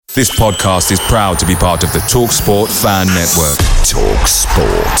This podcast is proud to be part of the TalkSport Fan Network.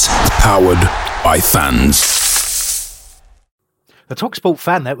 TalkSport. Powered by fans. The TalkSport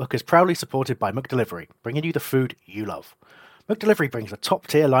Fan Network is proudly supported by McDelivery, bringing you the food you love. McDelivery brings a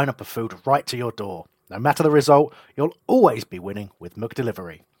top-tier lineup of food right to your door. No matter the result, you'll always be winning with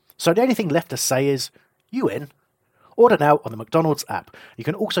McDelivery. So the only thing left to say is, you in? Order now on the McDonald's app. You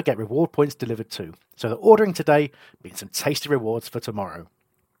can also get reward points delivered too. So the ordering today means some tasty rewards for tomorrow.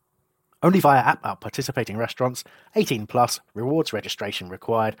 Only via app at participating restaurants. 18 plus. Rewards registration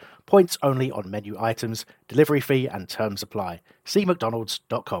required. Points only on menu items. Delivery fee and terms apply. See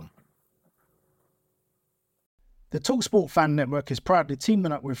mcdonalds.com. The TalkSport Fan Network is proudly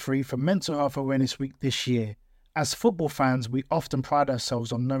teaming up with Free for Mental Health Awareness Week this year. As football fans, we often pride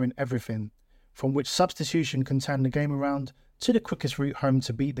ourselves on knowing everything, from which substitution can turn the game around to the quickest route home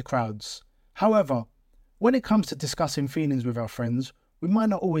to beat the crowds. However, when it comes to discussing feelings with our friends, we might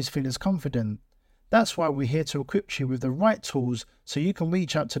not always feel as confident. That's why we're here to equip you with the right tools so you can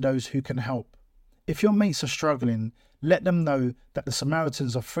reach out to those who can help. If your mates are struggling, let them know that the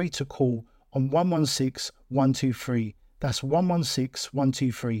Samaritans are free to call on 116 123. That's 116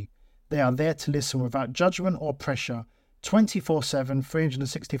 123. They are there to listen without judgment or pressure, 24/7,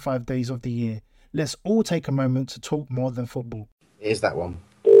 365 days of the year. Let's all take a moment to talk more than football. Here's that one.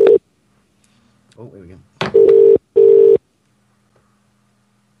 Oh, here we go.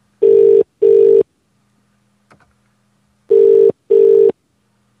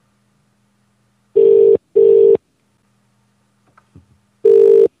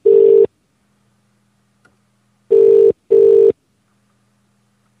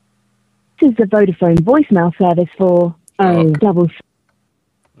 This is the Vodafone voicemail service for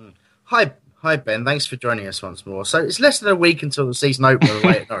Hi Ben, thanks for joining us once more. So it's less than a week until the season opener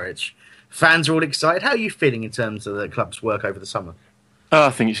away at Norwich. Fans are all excited. How are you feeling in terms of the club's work over the summer?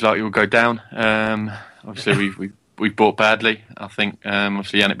 I think it's likely we'll go down. Obviously, we bought badly. I think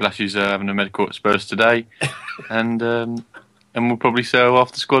obviously Yannick Blashi's having a medical at Spurs today, and we'll probably sell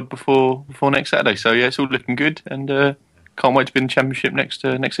off the squad before next Saturday. So yeah, it's all looking good, and can't wait to be in the Championship next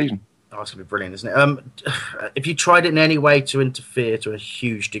season. Oh, it's going to be brilliant, isn't it? If you tried it in any way to interfere to a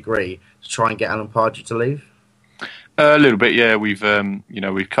huge degree to try and get Alan Pardew to leave? A little bit, yeah. We've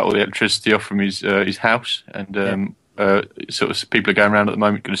cut all the electricity off from his house, and sort of people are going around at the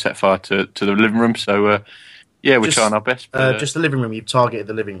moment going to set fire to the living room. So we're trying our best. But, just the living room. You've targeted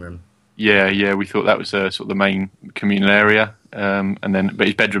the living room. Yeah. We thought that was sort of the main communal area, but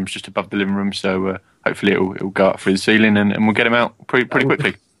his bedroom's just above the living room, so hopefully it'll go up through the ceiling, and we'll get him out pretty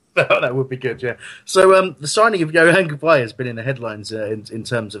quickly. That would be good, yeah. So the signing of Johan Cabaye has been in the headlines in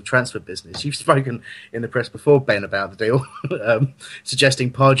terms of transfer business. You've spoken in the press before, Ben, about the deal,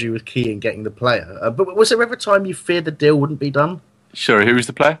 suggesting Pardew was key in getting the player. But was there ever a time you feared the deal wouldn't be done? Sorry, who was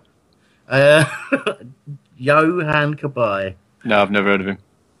the player? Johan Cabaye. No, I've never heard of him.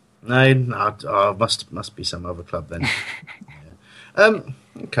 No, must be some other club then.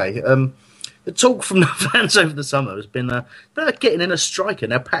 Okay. The talk from the fans over the summer has been about getting in a striker.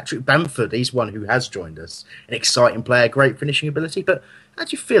 Now, Patrick Bamford, he's one who has joined us. An exciting player, great finishing ability. But how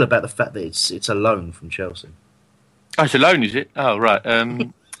do you feel about the fact that it's a loan from Chelsea? Oh, it's a loan, is it? Oh, right. I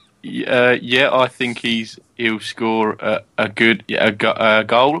think he'll score a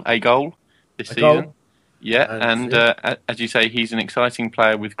goal this season. Goal? Yeah, and as you say, he's an exciting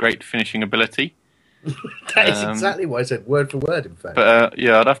player with great finishing ability. That is exactly what I said, word for word, in fact. But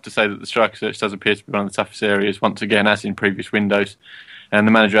I'd have to say that the striker search does appear to be one of the toughest areas, once again, as in previous windows. And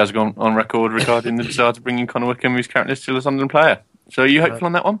the manager has gone on record regarding the desire to bring in Conor Wickham, who's currently still a Sunderland player. So are you hopeful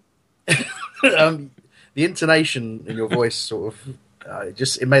on that one? The intonation in your voice sort of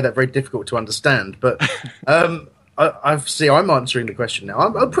it made that very difficult to understand. But I'm answering the question now.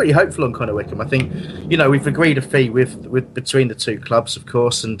 I'm pretty hopeful on Conor Wickham. I think, we've agreed a fee with between the two clubs, of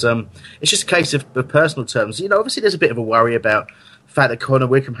course, and it's just a case of personal terms. Obviously there's a bit of a worry about the fact that Conor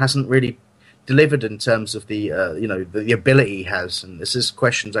Wickham hasn't really delivered in terms of the ability he has, and this is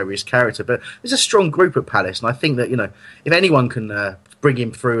questions over his character. But there's a strong group at Palace, and I think that if anyone can bring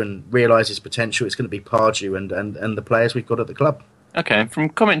him through and realise his potential, it's going to be Pardew and the players we've got at the club. Okay, from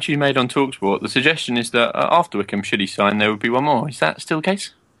comments you made on TalkSport, the suggestion is that after Wickham, should he sign, there would be one more. Is that still the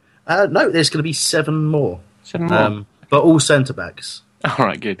case? No, there's going to be 7 more. 7 more? But all centre-backs. All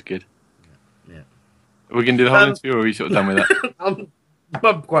right, good. Yeah. Are we going to do the whole interview, or are we sort of done with that? I'm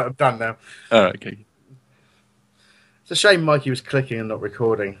done now. All right, okay. It's a shame Mikey was clicking and not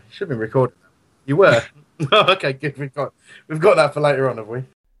recording. He should have been recording. You were? Okay, good. We've got that for later on, have we?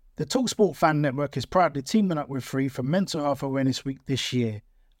 The TalkSport Fan Network is proudly teaming up with Free for Mental Health Awareness Week this year.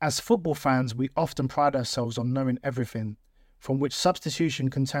 As football fans, we often pride ourselves on knowing everything, from which substitution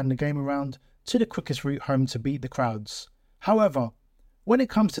can turn the game around, to the quickest route home to beat the crowds. However, when it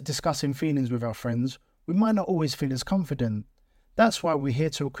comes to discussing feelings with our friends, we might not always feel as confident. That's why we're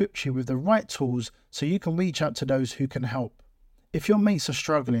here to equip you with the right tools so you can reach out to those who can help. If your mates are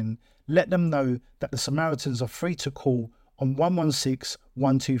struggling, let them know that the Samaritans are free to call on 116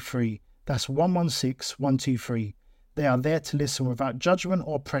 123. That's 116 123. They are there to listen without judgment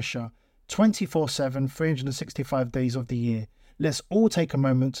or pressure, 24/7, 365 days of the year. Let's all take a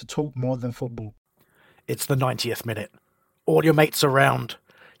moment to talk more than football. It's the 90th minute. All your mates around.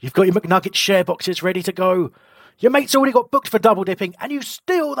 You've got your McNugget share boxes ready to go. Your mate's already got booked for double dipping, and you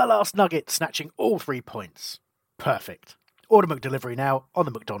steal the last nugget, snatching all 3 points. Perfect. Order McDelivery now on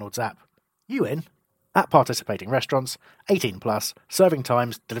the McDonald's app. You in? At participating restaurants, 18 plus, serving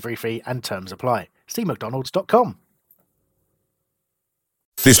times, delivery fee, and terms apply. See mcdonalds.com.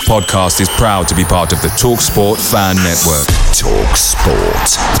 This podcast is proud to be part of the TalkSport Fan Network.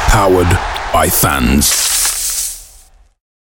 TalkSport. Powered by fans.